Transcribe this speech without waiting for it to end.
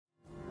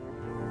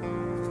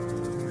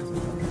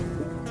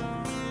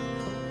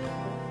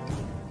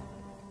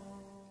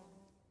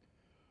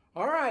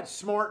right,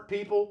 smart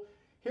people.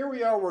 Here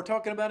we are. We're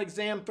talking about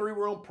exam 3.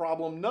 We're on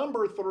problem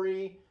number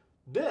 3.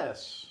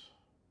 This.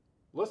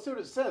 Let's see what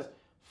it says.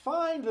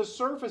 Find the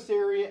surface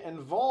area and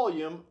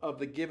volume of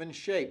the given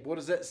shape. What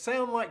does that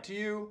sound like to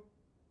you?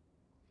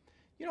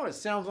 You know what it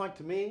sounds like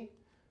to me?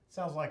 It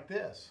sounds like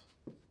this.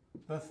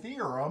 The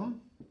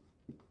Theorem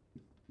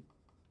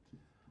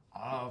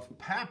of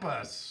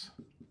Pappus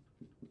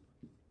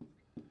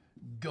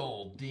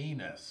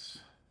Guldinus.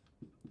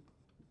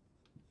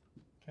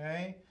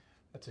 Okay?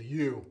 That's a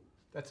U.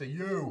 That's a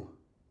U.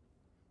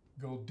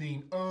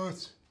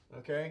 Guldinus.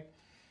 Okay?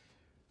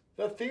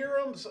 The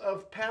theorems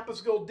of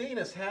Pappus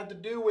Guldinus had to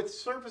do with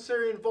surface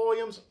area and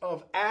volumes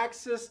of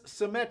axis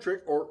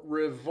symmetric or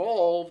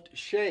revolved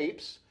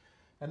shapes.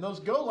 And those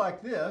go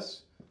like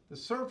this. The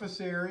surface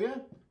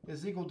area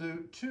is equal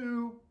to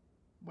 2,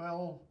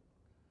 well,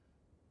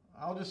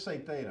 I'll just say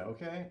theta,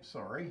 okay?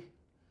 Sorry.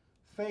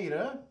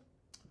 Theta,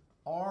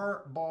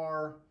 R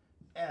bar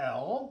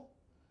L,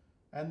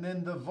 and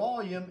then the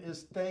volume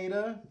is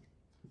theta,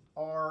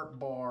 R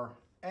bar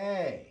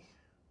A,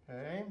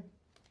 okay?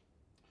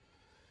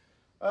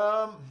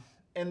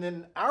 And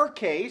then our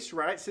case,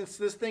 right, since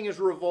this thing is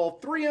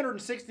revolved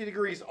 360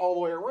 degrees all the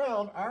way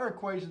around, our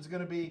equation is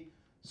going to be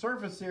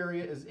surface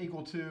area is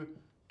equal to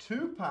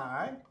 2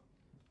 pi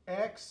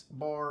x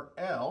bar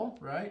L,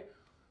 right?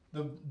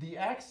 The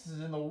x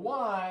is in the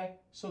y,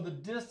 so the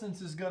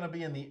distance is going to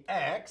be in the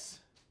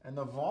x, and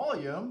the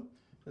volume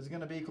is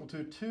going to be equal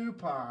to 2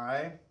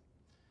 pi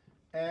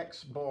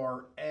x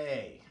bar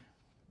A.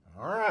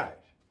 All right.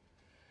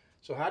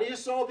 So how do you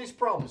solve these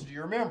problems? Do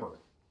you remember?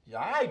 Yeah,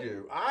 I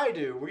do. I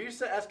do. Were you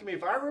asking me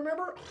if I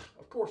remember?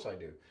 Of course I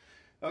do.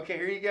 Okay,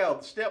 here you go.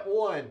 Step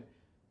 1,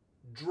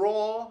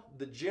 draw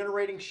the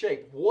generating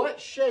shape. What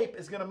shape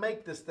is going to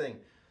make this thing?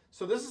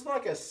 So this is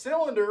like a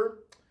cylinder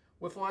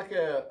with like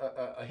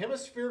a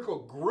hemispherical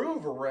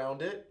groove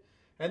around it,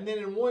 and then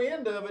in one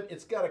end of it,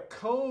 it's got a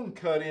cone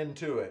cut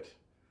into it,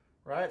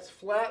 right? It's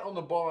flat on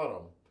the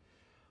bottom.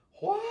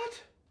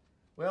 What?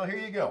 Well, here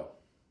you go.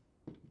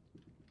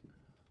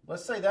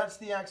 Let's say that's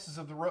the axis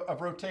of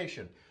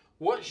rotation.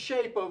 What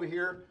shape over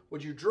here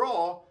would you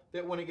draw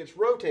that when it gets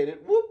rotated,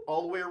 whoop,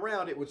 all the way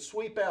around, it would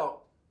sweep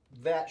out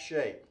that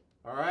shape,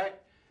 all right?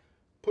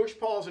 Push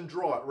pause and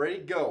draw it. Ready?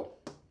 Go.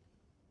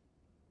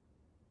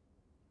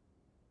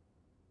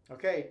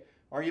 Okay,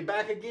 are you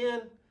back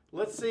again?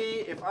 Let's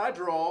see if I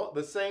draw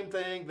the same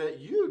thing that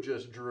you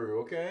just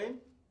drew, okay?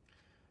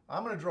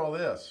 I'm going to draw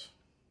this.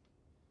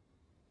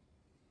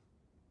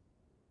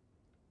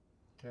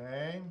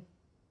 Okay.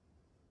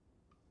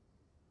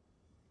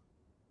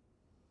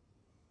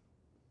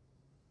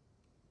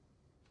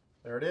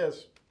 There it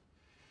is.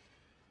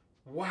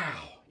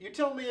 Wow. You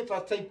tell me if I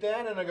take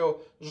that and I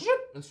go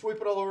zip and sweep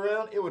it all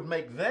around, it would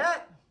make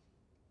that?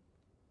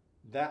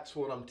 That's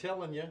what I'm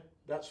telling you.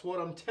 That's what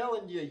I'm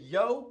telling you,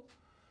 yo.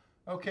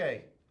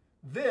 Okay,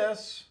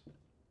 this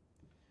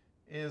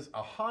is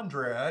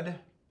 100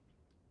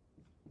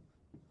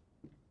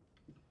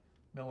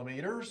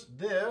 millimeters.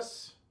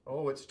 This,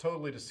 oh, it's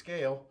totally to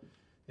scale,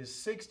 is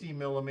 60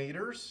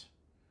 millimeters.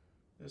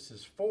 This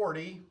is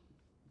 40.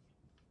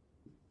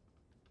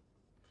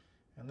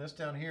 And this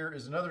down here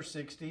is another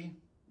 60.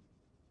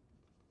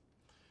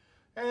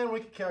 And we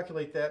could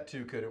calculate that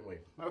too, couldn't we?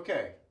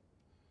 Okay,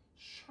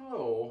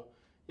 so,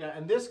 yeah,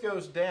 and this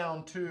goes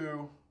down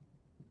to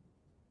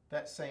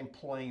that same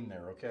plane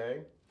there,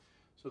 okay?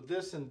 So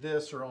this and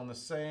this are on the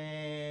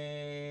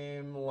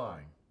same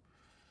line.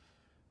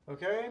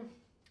 Okay?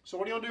 So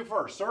what do you want to do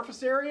first?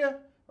 Surface area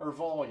or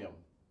volume?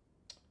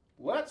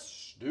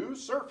 Let's do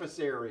surface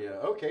area.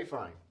 Okay,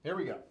 fine. Here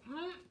we go.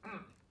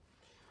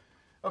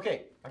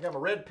 Okay, I got my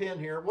red pen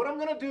here. What I'm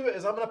going to do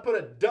is I'm going to put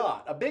a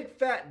dot, a big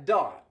fat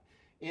dot,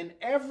 in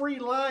every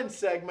line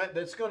segment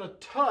that's going to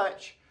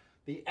touch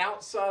the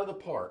outside of the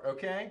part,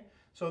 okay?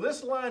 So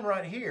this line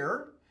right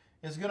here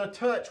is going to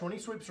touch, when he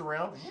sweeps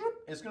around,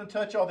 it's going to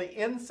touch all the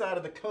inside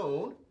of the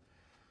cone.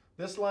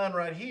 This line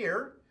right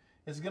here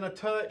is going to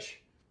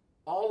touch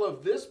all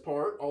of this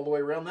part, all the way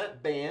around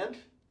that band,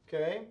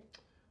 okay?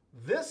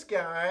 This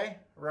guy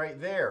right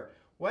there.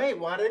 Wait,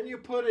 why didn't you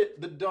put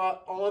the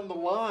dot on the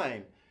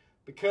line?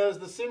 Because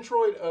the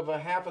centroid of a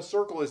half a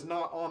circle is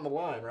not on the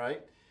line,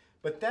 right?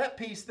 But that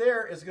piece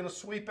there is going to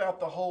sweep out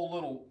the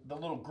whole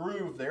little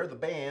groove there, the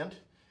band.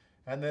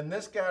 And then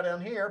this guy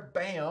down here,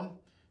 bam,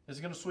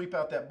 is going to sweep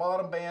out that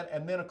bottom band.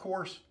 And then, of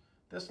course,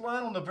 this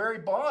line on the very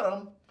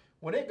bottom,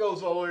 when it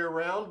goes all the way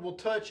around, will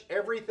touch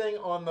everything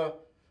on the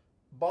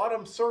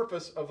bottom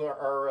surface of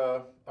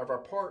our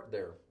part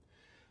there.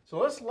 So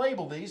let's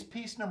label these.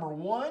 Piece number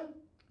 1,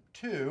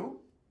 2,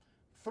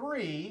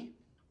 3,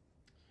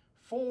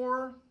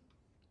 4,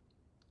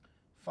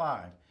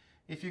 5.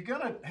 If you're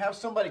going to have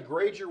somebody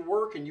grade your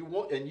work and you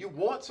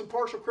want some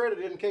partial credit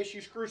in case you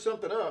screw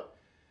something up,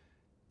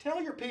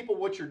 tell your people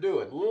what you're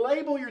doing.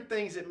 Label your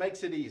things. It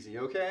makes it easy,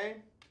 okay?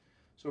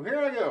 So here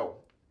I go.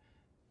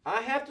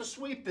 I have to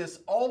sweep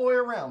this all the way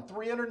around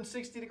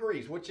 360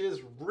 degrees, which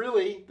is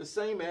really the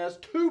same as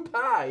 2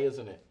 pi,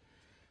 isn't it?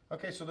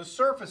 Okay, so the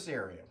surface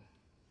area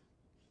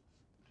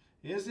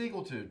is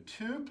equal to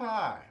 2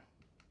 pi.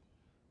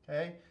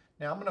 Okay,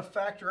 now I'm going to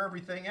factor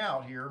everything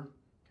out here.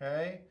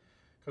 Okay,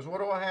 because what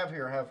do I have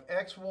here? I have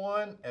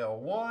x1,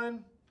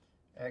 L1,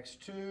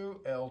 x2,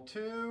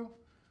 L2,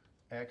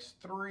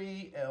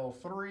 x3,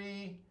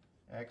 L3,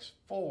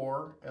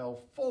 x4,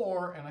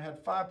 L4, and I had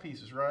 5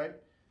 pieces, right?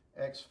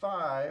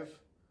 x5,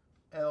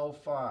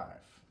 L5.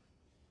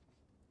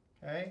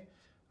 Okay,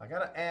 I got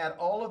to add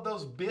all of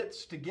those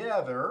bits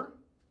together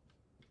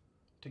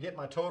to get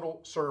my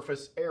total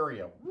surface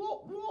area.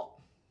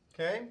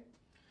 Okay,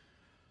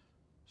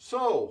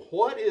 so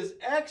what is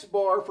x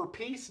bar for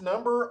piece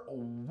number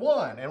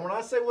 1? And when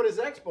I say what is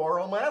x bar,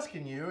 all I'm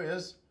asking you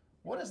is,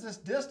 what is this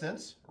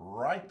distance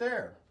right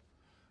there?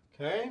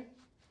 Okay,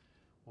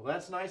 well,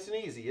 that's nice and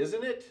easy,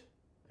 isn't it?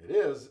 It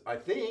is, I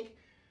think.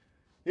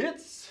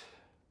 It's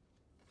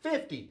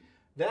 50.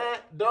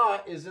 That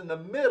dot is in the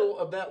middle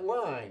of that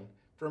line.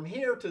 From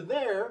here to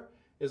there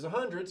is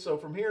 100, so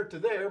from here to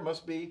there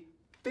must be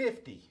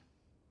 50.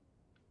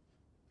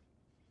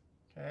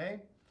 Okay,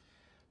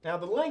 now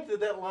the length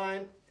of that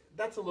line,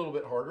 that's a little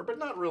bit harder, but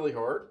not really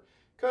hard,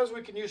 because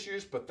we can just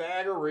use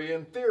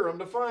Pythagorean Theorem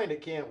to find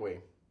it, can't we?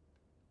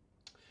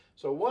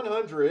 So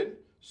 100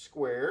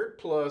 squared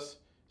plus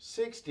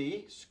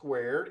 60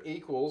 squared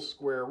equals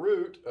square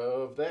root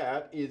of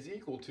that is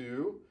equal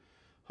to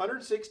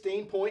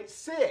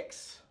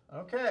 116.6.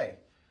 Okay,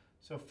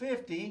 so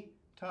 50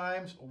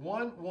 times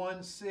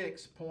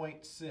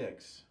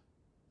 116.6.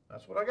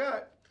 That's what I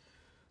got.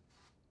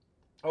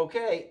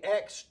 Okay,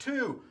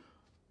 x2.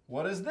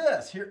 What is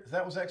this? Here,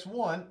 that was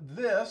x1.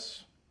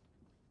 This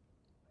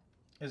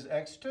is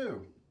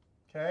x2.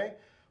 Okay,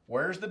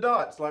 where's the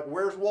dot? It's like,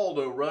 where's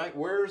Waldo, right?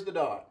 Where's the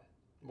dot?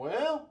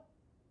 Well,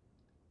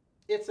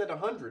 it's at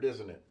 100,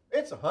 isn't it?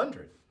 It's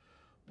 100.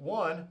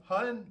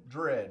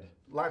 100.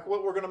 Like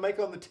what we're going to make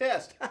on the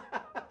test.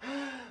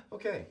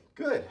 Okay,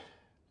 good.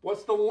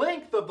 What's the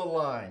length of the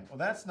line? Well,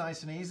 that's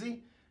nice and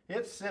easy.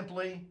 It's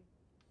simply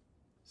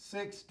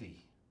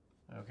 60.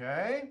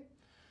 Okay?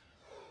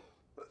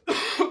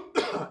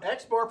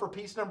 X bar for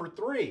piece number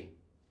 3.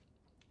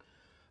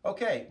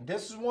 Okay,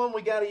 this is one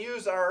we got to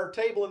use our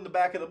table in the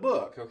back of the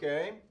book,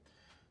 okay?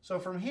 So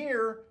from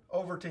here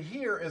over to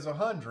here is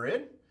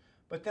 100,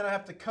 but then I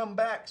have to come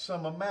back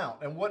some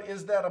amount. And what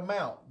is that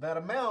amount? That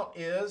amount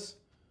is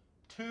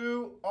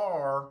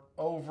 2r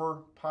over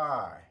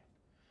pi.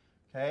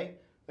 Okay?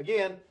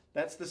 Again,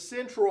 that's the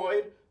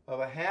centroid of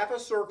a half a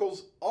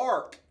circle's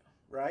arc,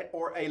 right?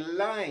 Or a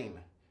line.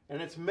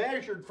 And it's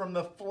measured from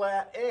the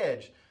flat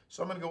edge.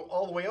 So I'm going to go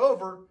all the way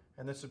over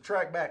and then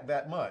subtract back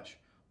that much.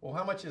 Well,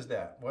 how much is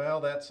that? Well,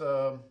 that's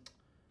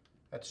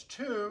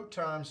 2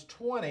 times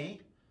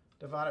 20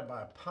 divided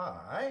by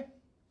pi.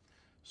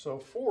 So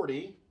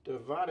 40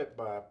 divided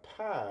by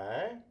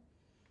pi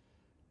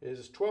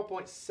is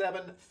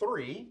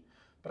 12.73.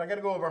 But I got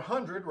to go over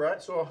 100,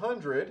 right? So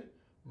 100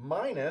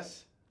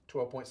 minus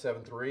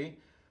 12.73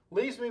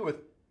 leaves me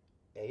with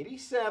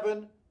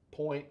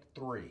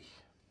 87.3.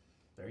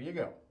 There you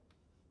go.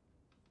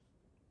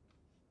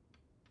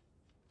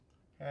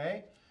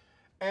 Okay,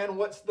 and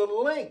what's the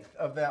length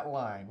of that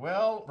line?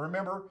 Well,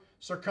 remember,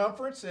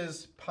 circumference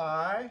is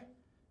pi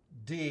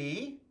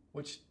d,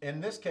 which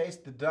in this case,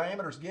 the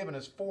diameter is given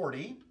as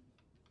 40,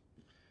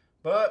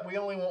 but we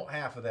only want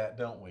half of that,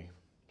 don't we?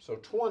 So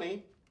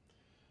 20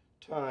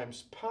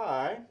 times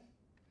pi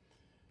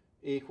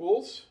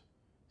equals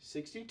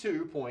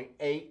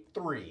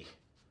 62.83.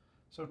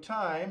 So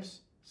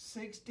times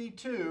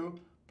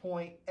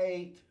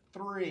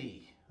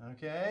 62.83,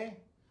 okay?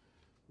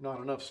 Not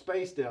enough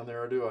space down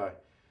there, do I?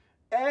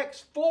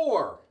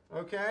 x4,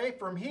 okay?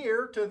 From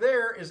here to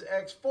there is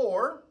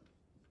x4,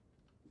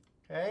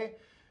 okay?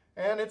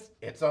 And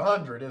it's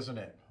 100, isn't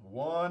it?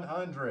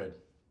 100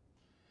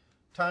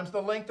 times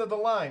the length of the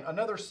line,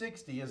 another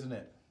 60, isn't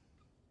it?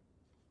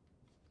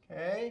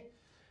 Okay?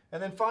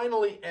 And then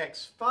finally,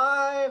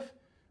 x5,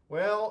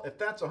 well, if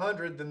that's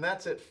 100, then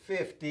that's at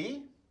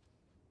 50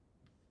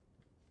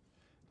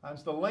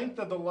 times the length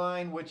of the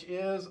line, which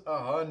is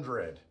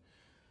 100.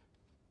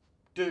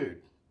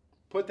 Dude,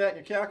 put that in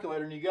your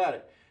calculator and you got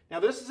it. Now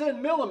this is in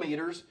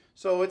millimeters,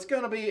 so it's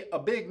going to be a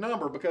big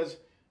number because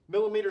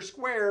millimeter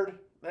squared,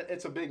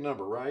 it's a big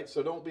number, right?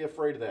 So don't be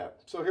afraid of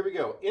that. So here we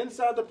go.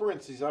 Inside the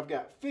parentheses, I've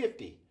got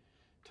 50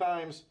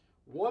 times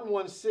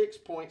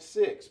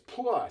 116.6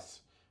 plus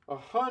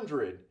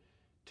 100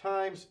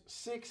 times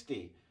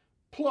 60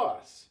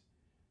 plus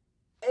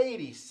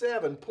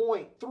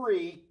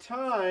 87.3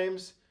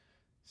 times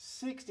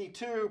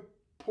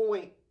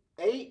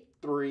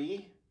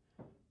 62.83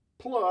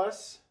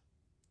 plus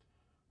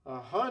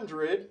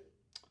 100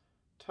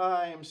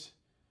 times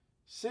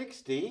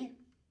 60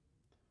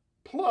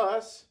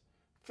 plus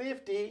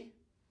 50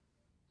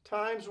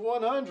 times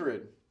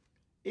 100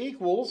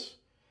 equals,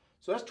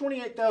 so that's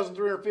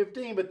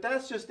 28,315, but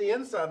that's just the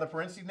inside of the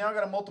parentheses. Now I've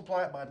got to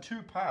multiply it by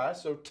 2 pi,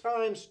 so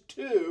times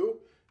 2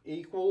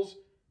 equals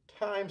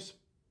times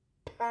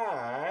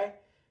pi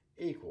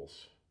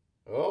equals,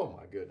 oh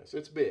my goodness,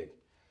 it's big.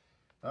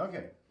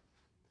 Okay.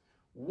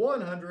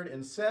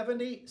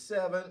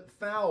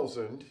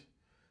 177,000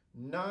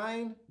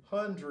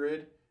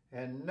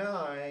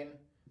 909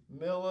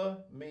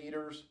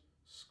 millimeters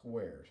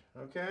squared.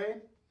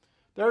 Okay?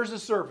 There's the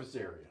surface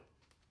area.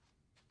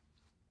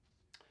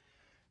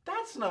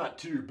 That's not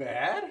too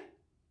bad.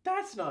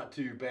 That's not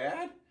too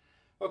bad.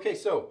 Okay,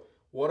 so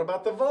what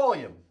about the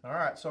volume? All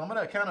right, so I'm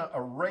going to kind of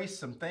erase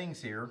some things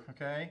here,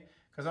 okay?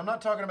 Because I'm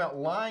not talking about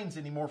lines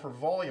anymore for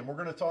volume. We're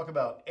going to talk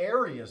about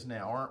areas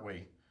now, aren't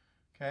we?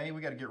 Okay,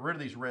 we got to get rid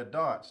of these red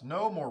dots.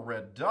 No more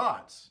red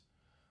dots.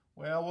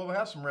 Well, we'll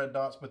have some red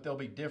dots, but they'll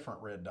be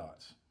different red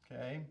dots,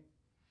 okay?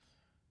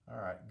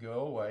 All right,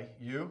 go away.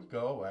 You,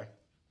 go away.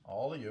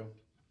 All of you.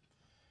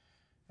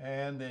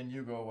 And then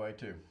you go away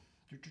too.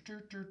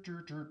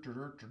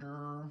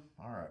 All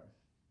right.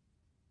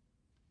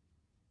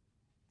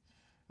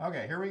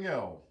 Okay, here we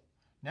go.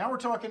 Now we're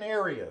talking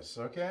areas,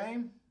 okay?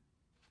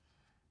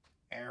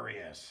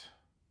 Areas.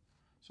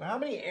 So how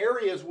many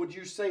areas would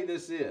you say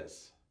this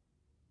is?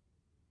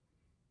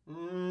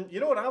 You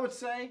know what I would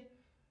say?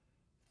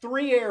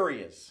 3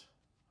 areas.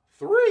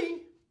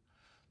 3?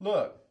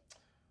 Look,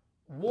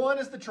 1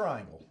 is the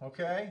triangle,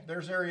 okay?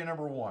 There's area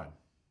number 1.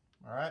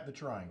 All right, the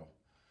triangle.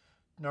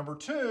 Number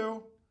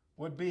 2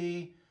 would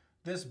be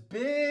this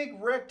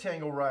big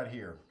rectangle right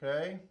here,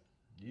 okay?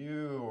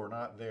 You are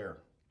not there.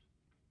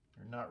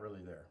 You're not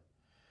really there.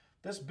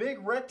 This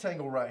big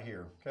rectangle right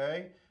here,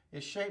 okay,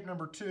 is shape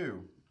number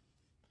 2.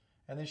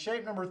 And then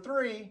shape number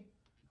 3,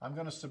 I'm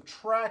going to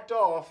subtract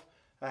off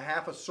a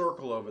half a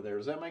circle over there.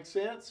 Does that make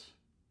sense?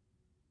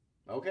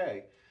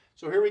 Okay,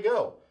 so here we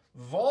go.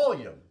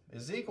 Volume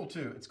is equal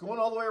to, it's going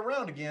all the way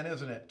around again,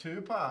 isn't it?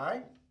 2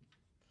 pi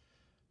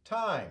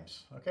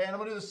times, okay, and I'm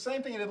going to do the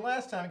same thing I did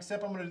last time,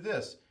 except I'm going to do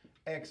this.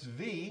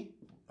 XV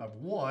of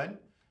 1,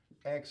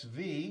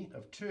 XV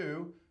of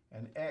 2,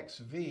 and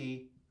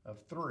XV of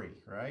 3,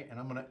 right? And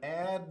I'm going to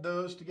add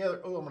those together.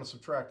 Oh, I'm going to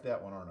subtract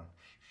that one, aren't I?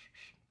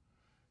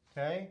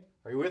 Okay,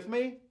 are you with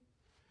me?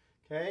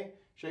 Okay,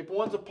 shape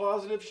 1's a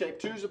positive, shape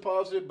 2's a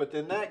positive, but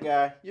then that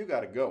guy, you got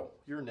to go.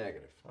 You're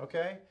negative,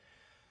 okay?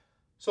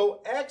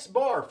 So X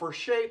bar for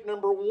shape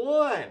number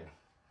 1.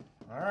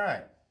 All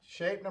right,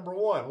 shape number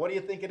 1. What do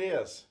you think it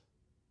is?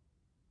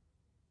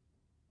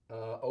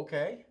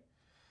 Okay.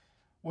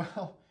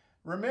 Well,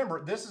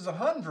 remember, this is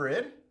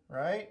 100,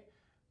 right?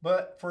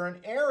 But for an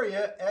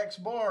area, X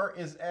bar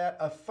is at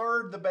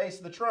 1/3 the base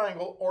of the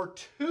triangle, or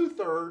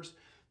 2/3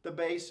 the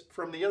base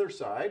from the other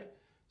side.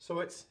 So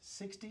it's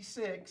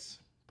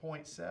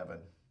 66.7.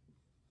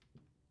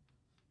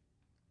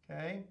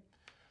 Okay?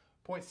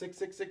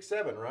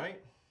 0.6667,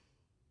 right?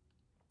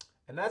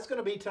 And that's going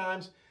to be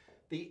times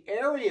the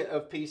area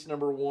of piece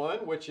number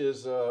 1, which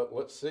is,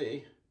 let's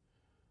see,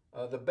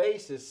 the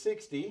base is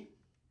 60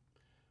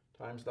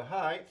 times the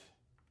height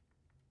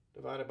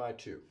divided by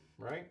 2,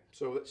 right?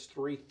 So it's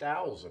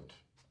 3,000.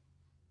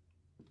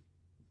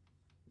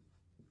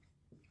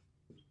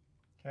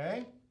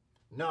 Okay,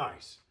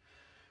 nice.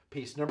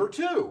 Piece number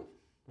 2,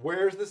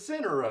 where's the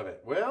center of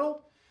it?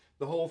 Well,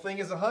 the whole thing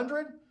is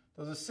 100,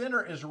 so the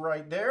center is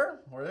right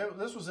there. Or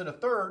this was in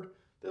 1/3,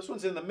 this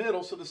one's in the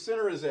middle, so the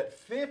center is at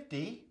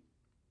 50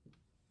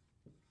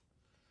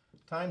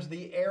 times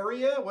the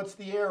area. What's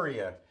the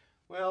area?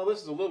 Well,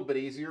 this is a little bit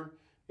easier.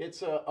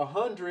 It's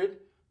 100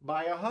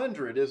 by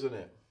 100, isn't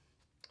it?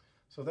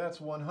 So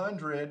that's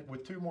 100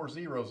 with 2 more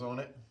zeros on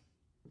it.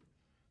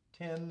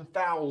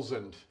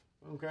 10,000,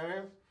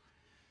 okay?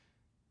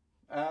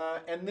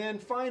 And then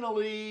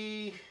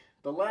finally,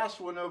 the last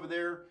one over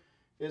there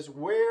is,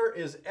 where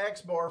is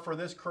X bar for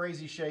this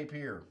crazy shape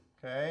here,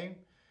 okay?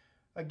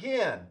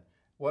 Again,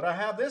 what I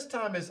have this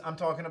time is I'm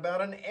talking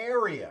about an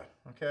area,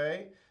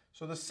 okay?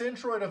 So the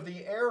centroid of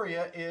the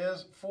area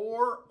is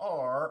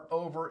 4r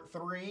over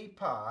 3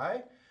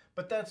 pi,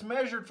 but that's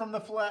measured from the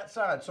flat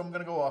side. So I'm going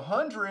to go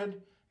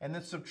 100 and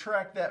then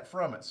subtract that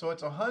from it. So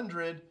it's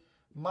 100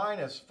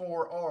 minus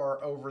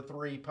 4r over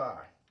 3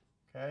 pi,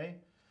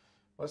 okay?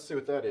 Let's see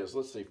what that is.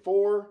 Let's see,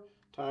 4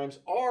 times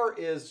r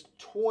is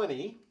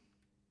 20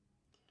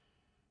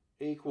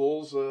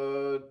 equals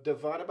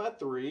divided by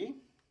 3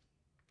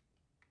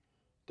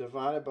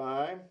 divided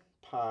by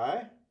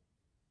pi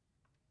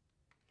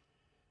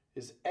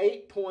is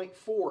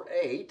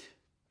 8.48,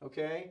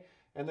 okay?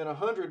 And then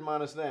 100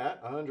 minus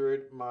that,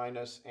 100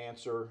 minus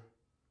answer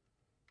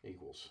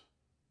equals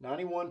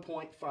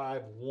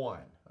 91.51,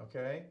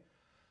 okay?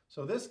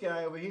 So this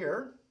guy over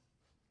here,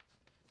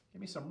 give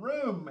me some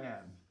room,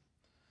 man.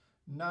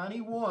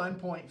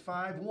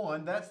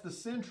 91.51, that's the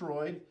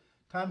centroid,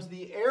 times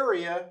the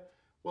area.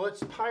 Well,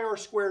 it's pi r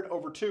squared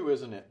over 2,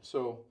 isn't it?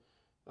 So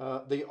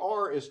the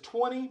r is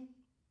 20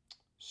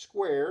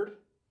 squared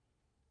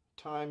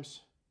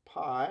times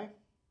pi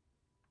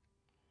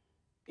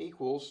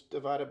equals,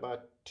 divided by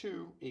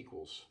 2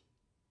 equals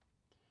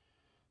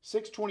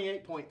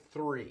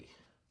 628.3.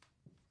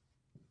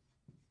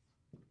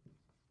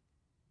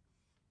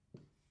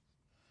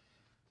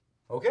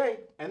 Okay,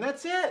 and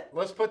that's it.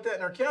 Let's put that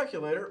in our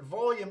calculator.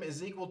 Volume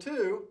is equal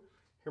to,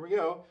 here we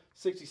go,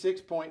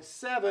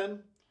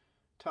 66.7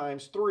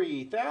 times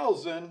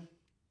 3,000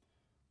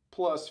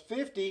 plus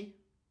 50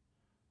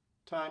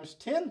 times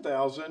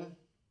 10,000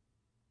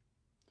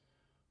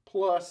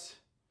 plus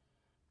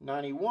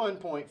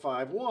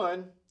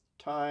 91.51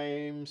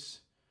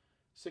 times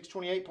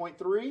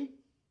 628.3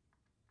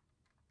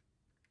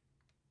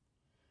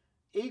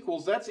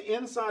 equals, that's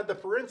inside the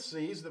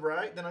parentheses,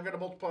 right? Then I'm going to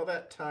multiply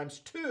that times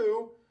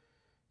 2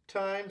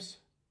 times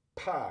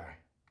pi.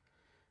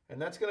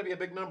 And that's going to be a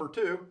big number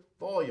too.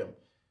 Volume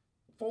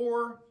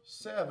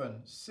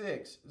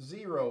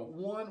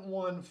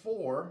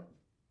 4760114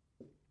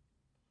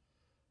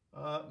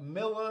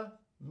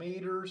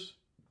 millimeters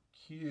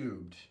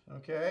cubed.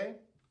 Okay?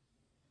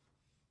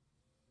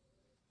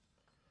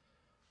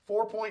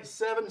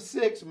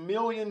 4.76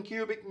 million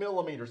cubic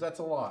millimeters. That's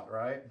a lot,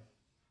 right?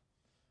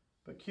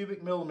 But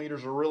cubic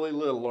millimeters are really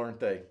little, aren't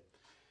they?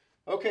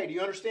 Okay, do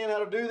you understand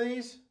how to do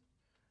these?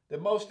 The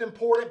most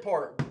important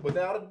part,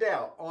 without a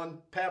doubt, on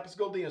Pappus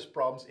Guldinus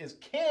problems is,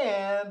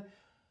 can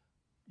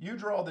you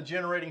draw the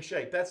generating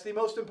shape? That's the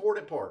most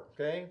important part,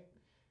 okay?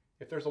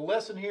 If there's a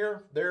lesson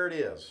here, there it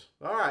is.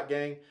 All right,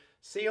 gang.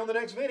 See you on the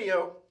next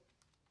video.